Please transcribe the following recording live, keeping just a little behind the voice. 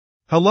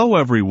Hello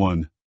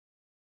everyone.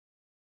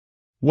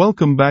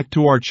 Welcome back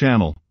to our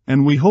channel,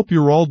 and we hope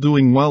you're all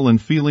doing well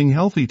and feeling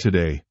healthy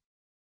today.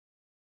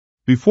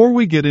 Before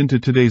we get into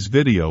today's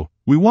video,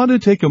 we want to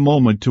take a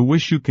moment to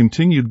wish you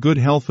continued good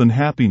health and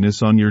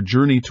happiness on your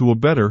journey to a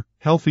better,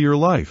 healthier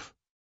life.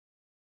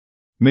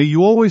 May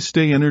you always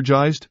stay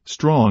energized,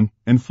 strong,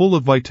 and full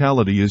of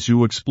vitality as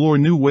you explore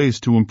new ways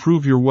to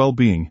improve your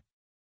well-being.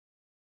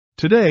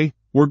 Today,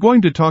 we're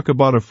going to talk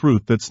about a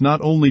fruit that's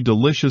not only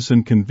delicious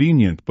and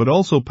convenient but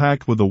also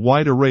packed with a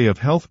wide array of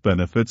health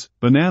benefits,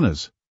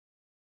 bananas.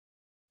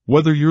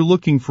 Whether you're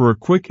looking for a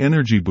quick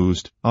energy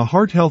boost, a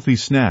heart-healthy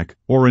snack,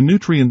 or a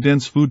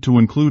nutrient-dense food to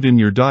include in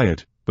your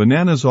diet,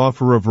 bananas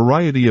offer a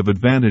variety of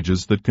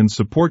advantages that can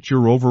support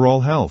your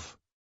overall health.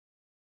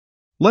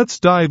 Let's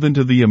dive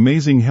into the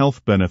amazing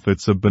health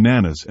benefits of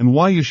bananas and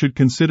why you should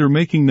consider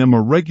making them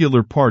a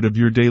regular part of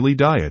your daily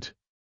diet.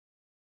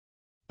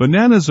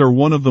 Bananas are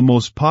one of the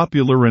most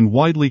popular and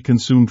widely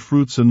consumed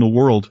fruits in the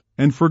world,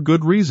 and for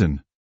good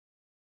reason.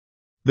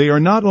 They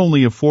are not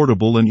only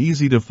affordable and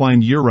easy to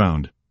find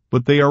year-round,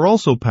 but they are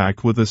also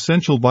packed with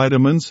essential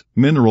vitamins,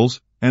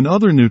 minerals, and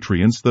other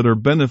nutrients that are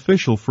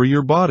beneficial for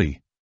your body.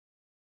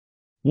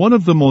 One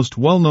of the most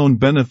well-known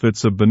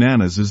benefits of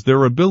bananas is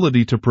their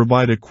ability to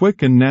provide a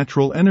quick and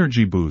natural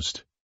energy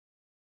boost.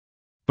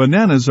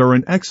 Bananas are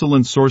an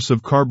excellent source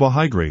of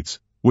carbohydrates,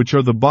 which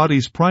are the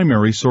body's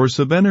primary source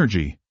of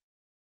energy.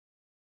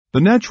 The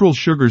natural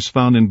sugars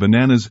found in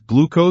bananas,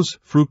 glucose,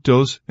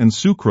 fructose, and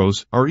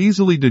sucrose, are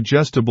easily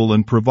digestible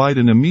and provide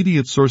an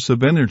immediate source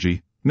of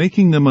energy,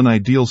 making them an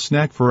ideal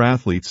snack for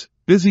athletes,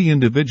 busy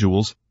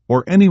individuals,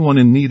 or anyone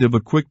in need of a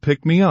quick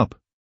pick-me-up.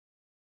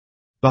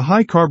 The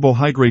high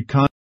carbohydrate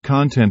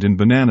content in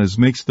bananas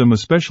makes them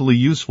especially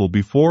useful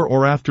before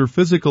or after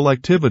physical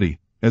activity,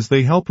 as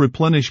they help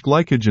replenish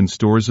glycogen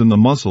stores in the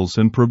muscles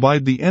and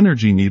provide the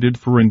energy needed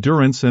for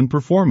endurance and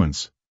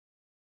performance.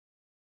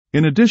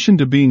 In addition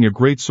to being a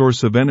great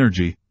source of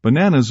energy,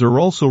 bananas are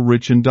also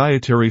rich in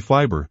dietary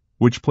fiber,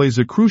 which plays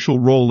a crucial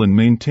role in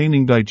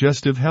maintaining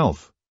digestive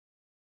health.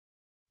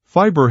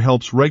 Fiber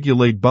helps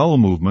regulate bowel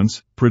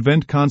movements,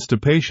 prevent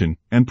constipation,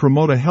 and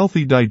promote a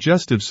healthy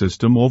digestive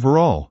system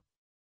overall.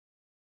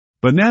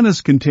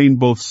 Bananas contain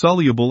both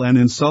soluble and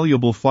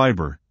insoluble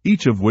fiber,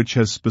 each of which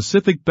has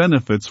specific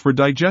benefits for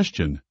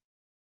digestion.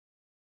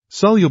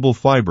 Soluble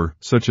fiber,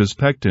 such as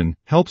pectin,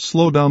 helps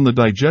slow down the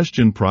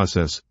digestion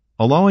process,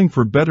 allowing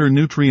for better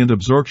nutrient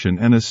absorption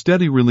and a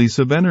steady release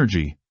of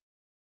energy.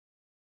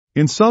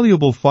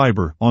 Insoluble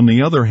fiber, on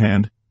the other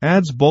hand,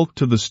 adds bulk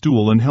to the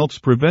stool and helps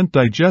prevent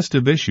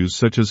digestive issues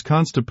such as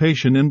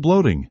constipation and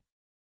bloating.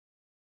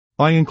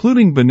 By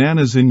including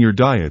bananas in your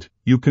diet,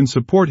 you can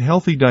support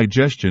healthy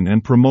digestion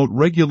and promote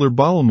regular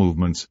bowel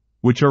movements,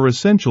 which are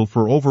essential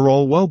for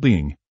overall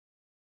well-being.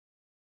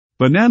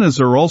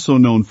 Bananas are also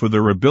known for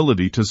their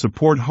ability to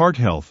support heart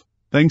health,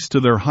 thanks to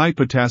their high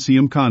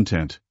potassium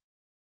content.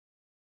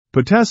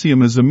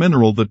 Potassium is a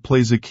mineral that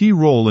plays a key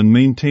role in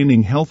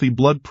maintaining healthy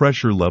blood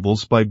pressure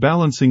levels by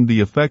balancing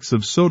the effects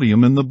of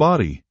sodium in the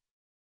body.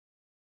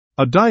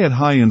 A diet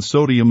high in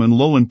sodium and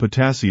low in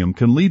potassium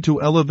can lead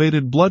to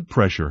elevated blood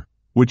pressure,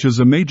 which is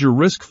a major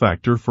risk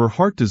factor for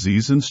heart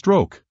disease and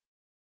stroke.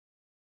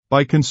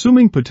 By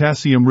consuming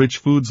potassium-rich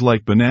foods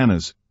like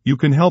bananas, you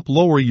can help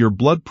lower your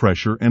blood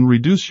pressure and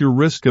reduce your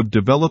risk of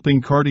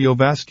developing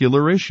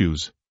cardiovascular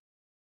issues.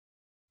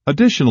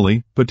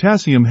 Additionally,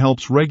 potassium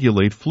helps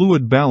regulate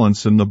fluid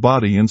balance in the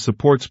body and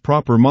supports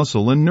proper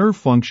muscle and nerve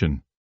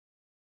function.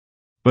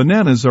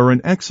 Bananas are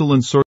an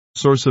excellent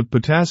source of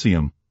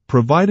potassium,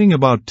 providing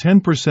about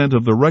 10%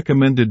 of the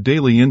recommended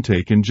daily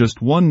intake in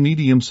just one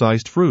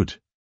medium-sized fruit.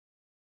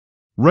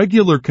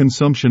 Regular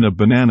consumption of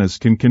bananas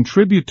can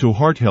contribute to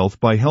heart health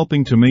by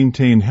helping to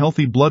maintain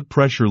healthy blood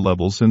pressure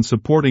levels and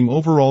supporting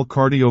overall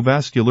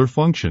cardiovascular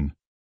function.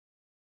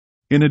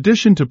 In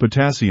addition to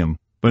potassium,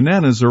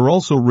 bananas are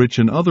also rich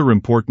in other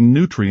important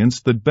nutrients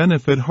that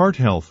benefit heart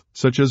health,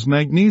 such as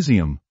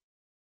magnesium.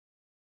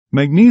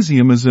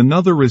 Magnesium is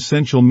another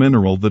essential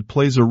mineral that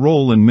plays a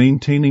role in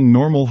maintaining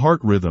normal heart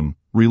rhythm,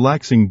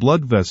 relaxing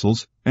blood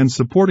vessels, and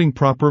supporting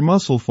proper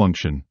muscle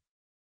function.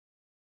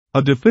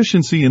 A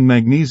deficiency in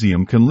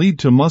magnesium can lead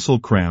to muscle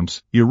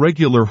cramps,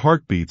 irregular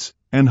heartbeats,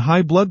 and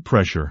high blood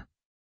pressure.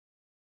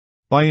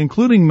 By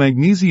including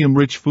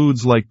magnesium-rich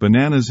foods like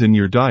bananas in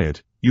your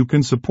diet, you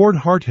can support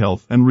heart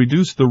health and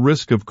reduce the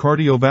risk of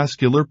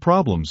cardiovascular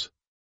problems.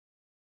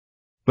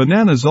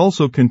 Bananas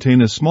also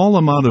contain a small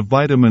amount of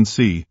vitamin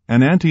C,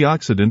 an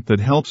antioxidant that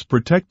helps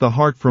protect the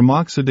heart from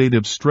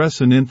oxidative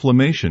stress and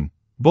inflammation,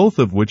 both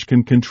of which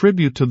can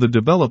contribute to the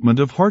development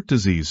of heart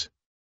disease.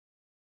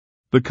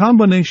 The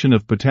combination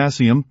of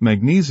potassium,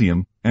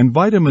 magnesium, and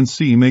vitamin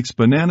C makes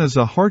bananas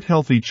a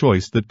heart-healthy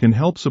choice that can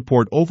help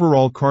support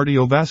overall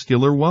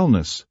cardiovascular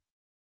wellness.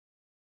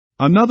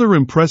 Another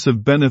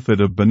impressive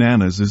benefit of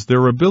bananas is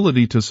their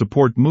ability to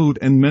support mood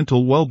and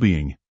mental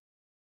well-being.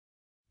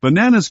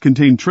 Bananas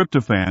contain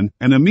tryptophan,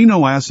 an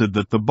amino acid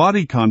that the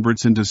body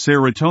converts into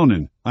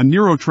serotonin, a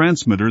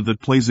neurotransmitter that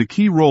plays a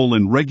key role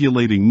in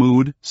regulating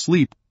mood,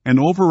 sleep,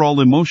 and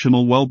overall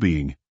emotional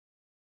well-being.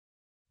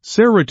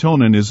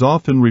 Serotonin is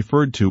often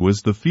referred to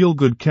as the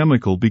feel-good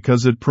chemical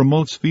because it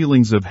promotes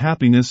feelings of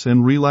happiness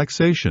and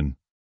relaxation.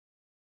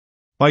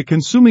 By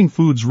consuming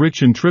foods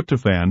rich in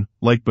tryptophan,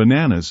 like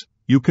bananas,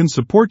 you can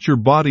support your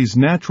body's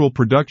natural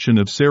production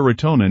of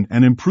serotonin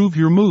and improve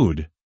your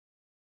mood.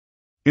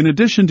 In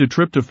addition to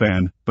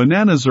tryptophan,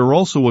 bananas are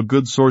also a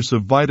good source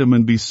of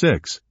vitamin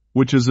B6,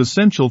 which is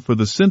essential for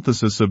the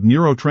synthesis of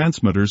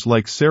neurotransmitters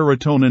like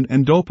serotonin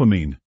and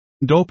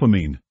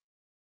dopamine.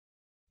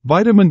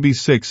 Vitamin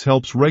B6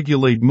 helps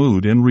regulate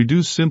mood and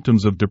reduce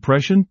symptoms of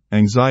depression,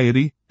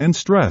 anxiety, and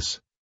stress.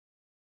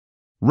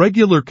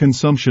 Regular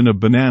consumption of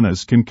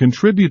bananas can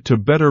contribute to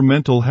better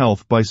mental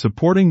health by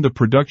supporting the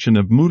production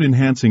of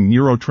mood-enhancing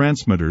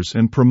neurotransmitters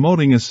and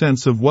promoting a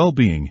sense of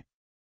well-being.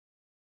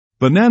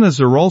 Bananas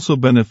are also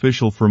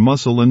beneficial for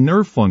muscle and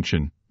nerve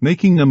function,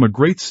 making them a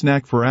great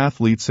snack for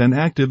athletes and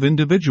active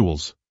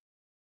individuals.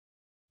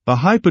 The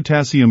high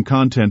potassium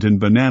content in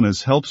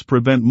bananas helps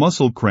prevent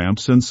muscle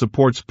cramps and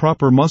supports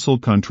proper muscle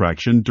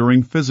contraction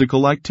during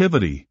physical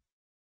activity.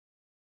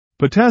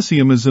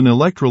 Potassium is an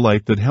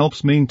electrolyte that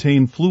helps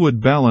maintain fluid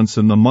balance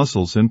in the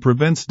muscles and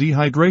prevents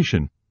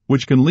dehydration,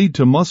 which can lead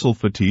to muscle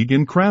fatigue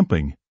and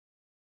cramping.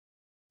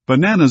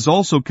 Bananas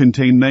also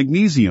contain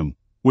magnesium,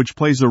 which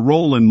plays a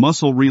role in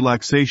muscle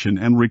relaxation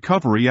and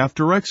recovery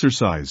after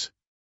exercise.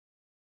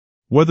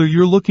 Whether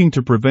you're looking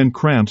to prevent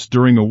cramps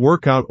during a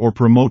workout or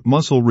promote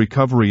muscle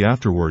recovery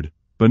afterward,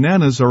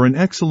 bananas are an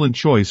excellent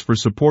choice for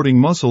supporting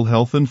muscle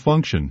health and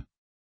function.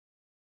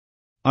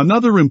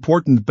 Another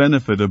important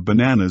benefit of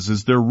bananas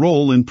is their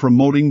role in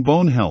promoting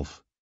bone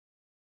health.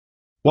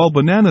 While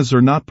bananas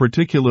are not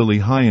particularly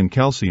high in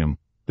calcium,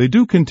 they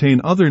do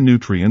contain other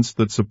nutrients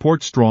that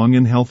support strong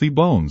and healthy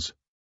bones.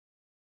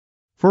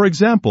 For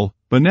example,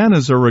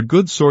 bananas are a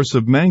good source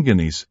of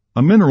manganese,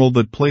 a mineral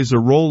that plays a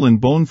role in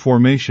bone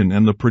formation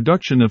and the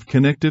production of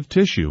connective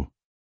tissue.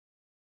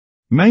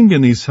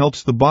 Manganese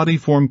helps the body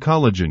form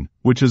collagen,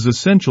 which is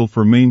essential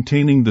for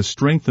maintaining the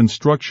strength and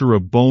structure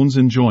of bones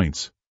and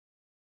joints.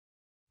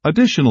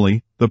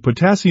 Additionally, the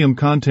potassium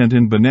content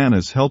in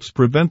bananas helps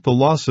prevent the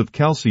loss of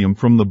calcium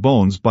from the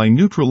bones by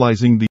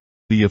neutralizing the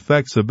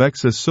effects of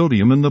excess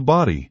sodium in the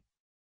body.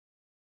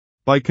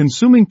 By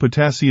consuming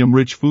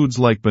potassium-rich foods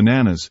like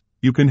bananas,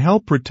 you can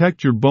help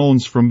protect your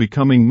bones from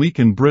becoming weak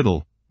and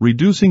brittle,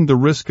 reducing the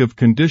risk of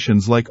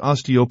conditions like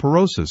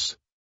osteoporosis.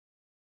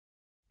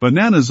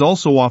 Bananas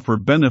also offer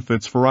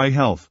benefits for eye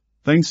health,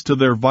 thanks to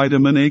their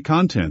vitamin A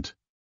content.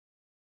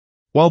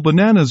 While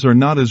bananas are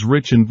not as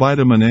rich in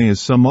vitamin A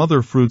as some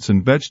other fruits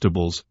and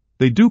vegetables,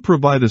 they do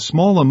provide a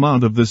small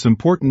amount of this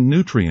important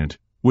nutrient,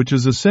 which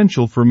is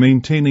essential for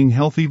maintaining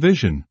healthy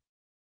vision.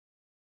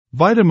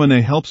 Vitamin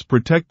A helps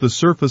protect the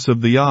surface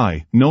of the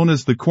eye, known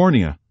as the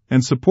cornea,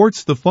 and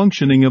supports the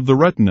functioning of the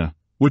retina,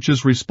 which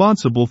is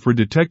responsible for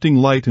detecting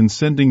light and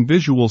sending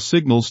visual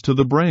signals to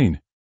the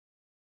brain.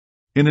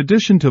 In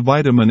addition to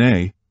vitamin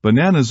A,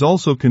 bananas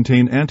also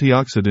contain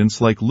antioxidants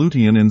like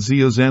lutein and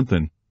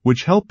zeaxanthin,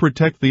 which help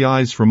protect the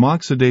eyes from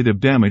oxidative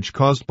damage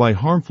caused by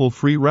harmful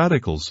free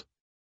radicals.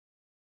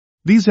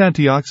 These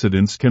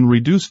antioxidants can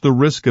reduce the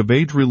risk of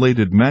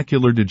age-related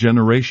macular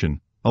degeneration,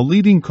 a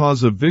leading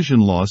cause of vision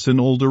loss in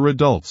older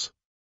adults.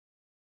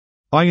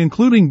 By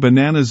including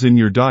bananas in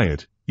your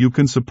diet, you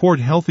can support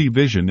healthy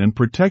vision and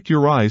protect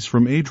your eyes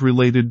from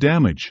age-related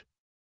damage.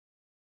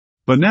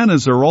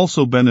 Bananas are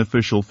also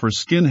beneficial for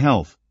skin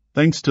health,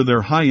 thanks to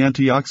their high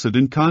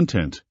antioxidant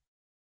content.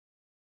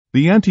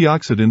 The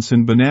antioxidants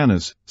in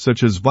bananas,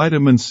 such as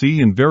vitamin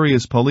C and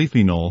various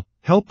polyphenol,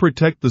 help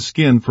protect the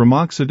skin from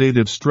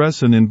oxidative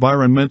stress and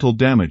environmental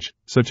damage,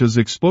 such as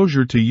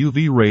exposure to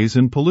UV rays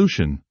and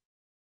pollution.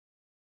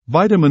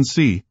 Vitamin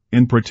C,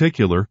 in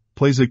particular,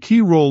 plays a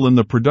key role in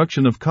the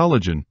production of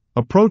collagen,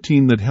 a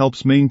protein that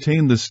helps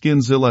maintain the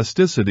skin's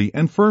elasticity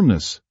and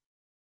firmness.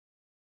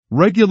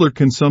 Regular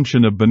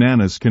consumption of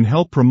bananas can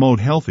help promote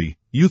healthy,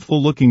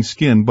 youthful-looking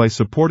skin by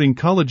supporting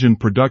collagen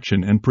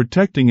production and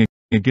protecting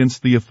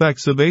against the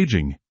effects of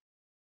aging.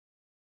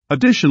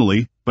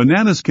 Additionally,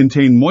 bananas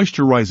contain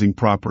moisturizing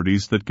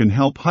properties that can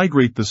help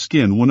hydrate the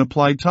skin when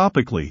applied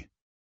topically.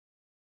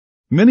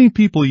 Many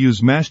people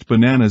use mashed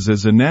bananas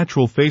as a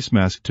natural face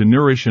mask to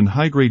nourish and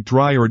hydrate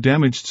dry or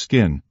damaged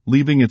skin,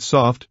 leaving it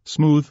soft,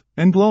 smooth,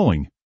 and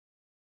glowing.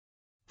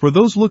 For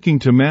those looking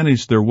to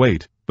manage their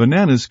weight,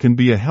 bananas can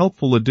be a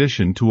helpful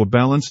addition to a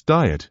balanced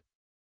diet.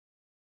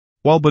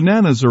 While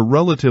bananas are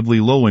relatively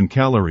low in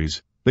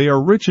calories, they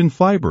are rich in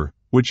fiber,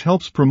 which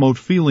helps promote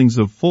feelings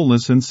of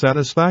fullness and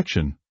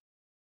satisfaction.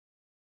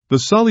 The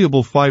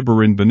soluble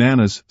fiber in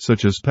bananas,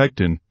 such as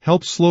pectin,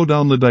 helps slow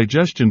down the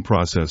digestion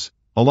process,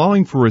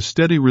 allowing for a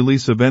steady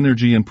release of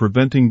energy and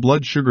preventing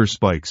blood sugar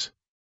spikes.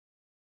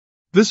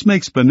 This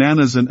makes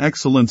bananas an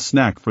excellent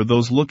snack for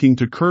those looking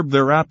to curb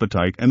their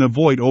appetite and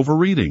avoid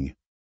overeating.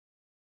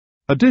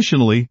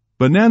 Additionally,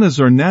 bananas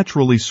are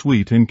naturally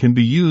sweet and can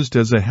be used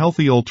as a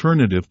healthy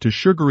alternative to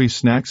sugary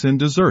snacks and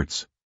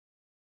desserts.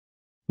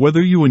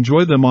 Whether you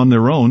enjoy them on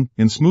their own,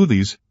 in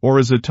smoothies, or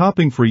as a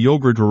topping for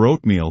yogurt or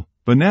oatmeal,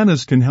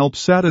 bananas can help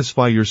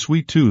satisfy your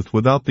sweet tooth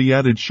without the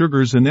added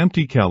sugars and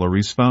empty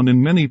calories found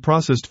in many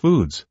processed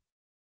foods.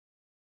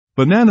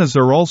 Bananas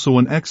are also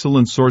an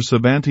excellent source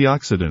of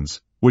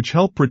antioxidants, which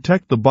help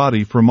protect the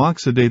body from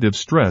oxidative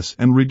stress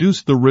and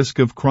reduce the risk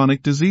of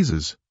chronic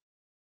diseases.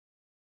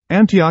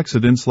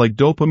 Antioxidants like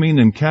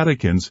dopamine and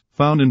catechins,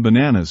 found in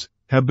bananas,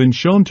 have been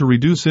shown to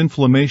reduce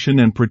inflammation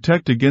and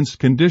protect against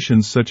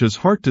conditions such as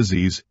heart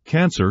disease,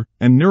 cancer,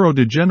 and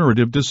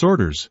neurodegenerative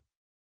disorders.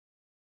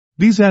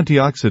 These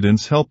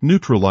antioxidants help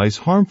neutralize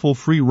harmful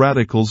free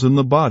radicals in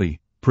the body,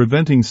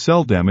 preventing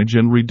cell damage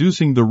and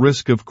reducing the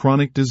risk of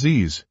chronic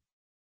disease.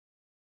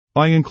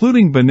 By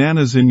including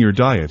bananas in your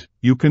diet,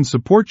 you can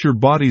support your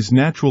body's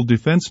natural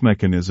defense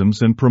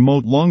mechanisms and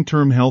promote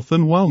long-term health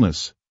and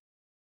wellness.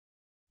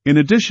 In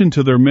addition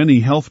to their many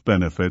health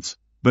benefits,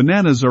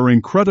 bananas are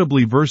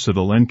incredibly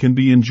versatile and can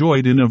be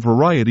enjoyed in a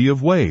variety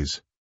of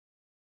ways.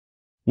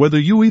 Whether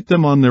you eat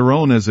them on their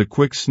own as a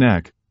quick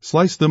snack,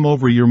 slice them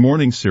over your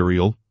morning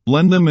cereal,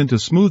 blend them into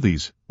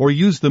smoothies, or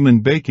use them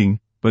in baking,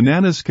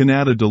 bananas can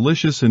add a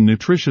delicious and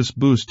nutritious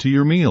boost to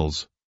your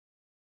meals.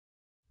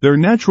 Their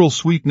natural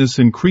sweetness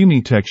and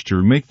creamy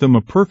texture make them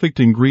a perfect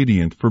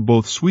ingredient for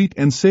both sweet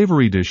and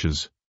savory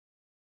dishes.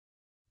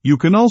 You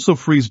can also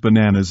freeze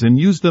bananas and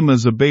use them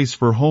as a base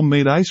for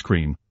homemade ice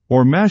cream,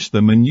 or mash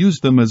them and use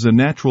them as a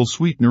natural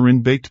sweetener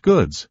in baked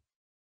goods.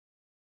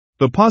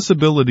 The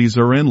possibilities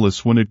are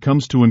endless when it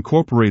comes to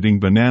incorporating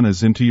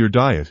bananas into your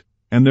diet,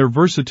 and their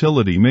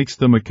versatility makes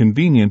them a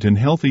convenient and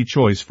healthy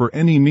choice for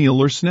any meal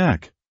or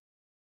snack.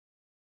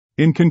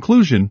 In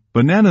conclusion,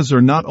 bananas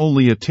are not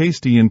only a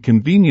tasty and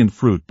convenient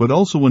fruit but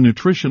also a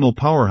nutritional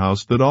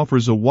powerhouse that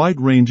offers a wide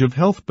range of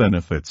health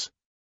benefits.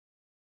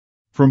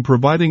 From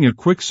providing a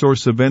quick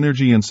source of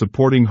energy and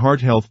supporting heart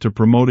health to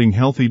promoting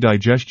healthy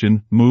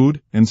digestion,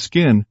 mood, and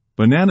skin,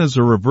 bananas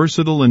are a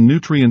versatile and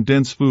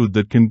nutrient-dense food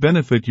that can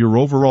benefit your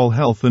overall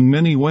health in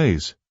many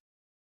ways.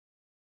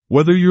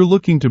 Whether you're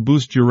looking to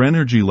boost your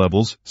energy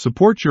levels,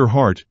 support your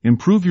heart,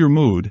 improve your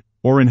mood,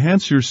 or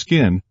enhance your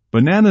skin,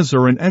 bananas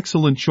are an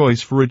excellent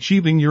choice for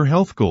achieving your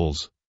health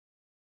goals.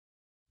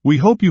 We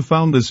hope you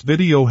found this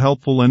video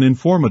helpful and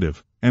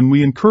informative, and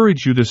we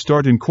encourage you to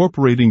start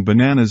incorporating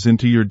bananas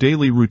into your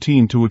daily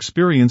routine to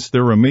experience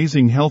their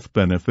amazing health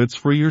benefits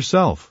for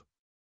yourself.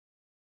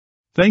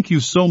 Thank you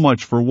so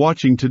much for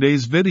watching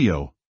today's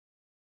video.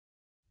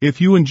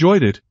 If you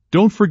enjoyed it,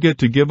 don't forget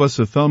to give us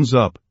a thumbs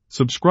up,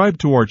 subscribe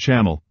to our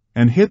channel,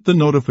 and hit the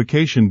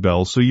notification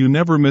bell so you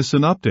never miss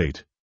an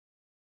update.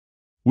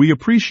 We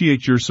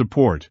appreciate your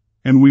support,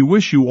 and we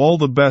wish you all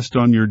the best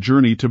on your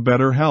journey to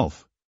better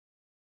health.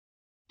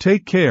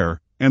 Take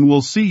care, and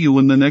we'll see you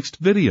in the next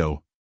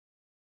video.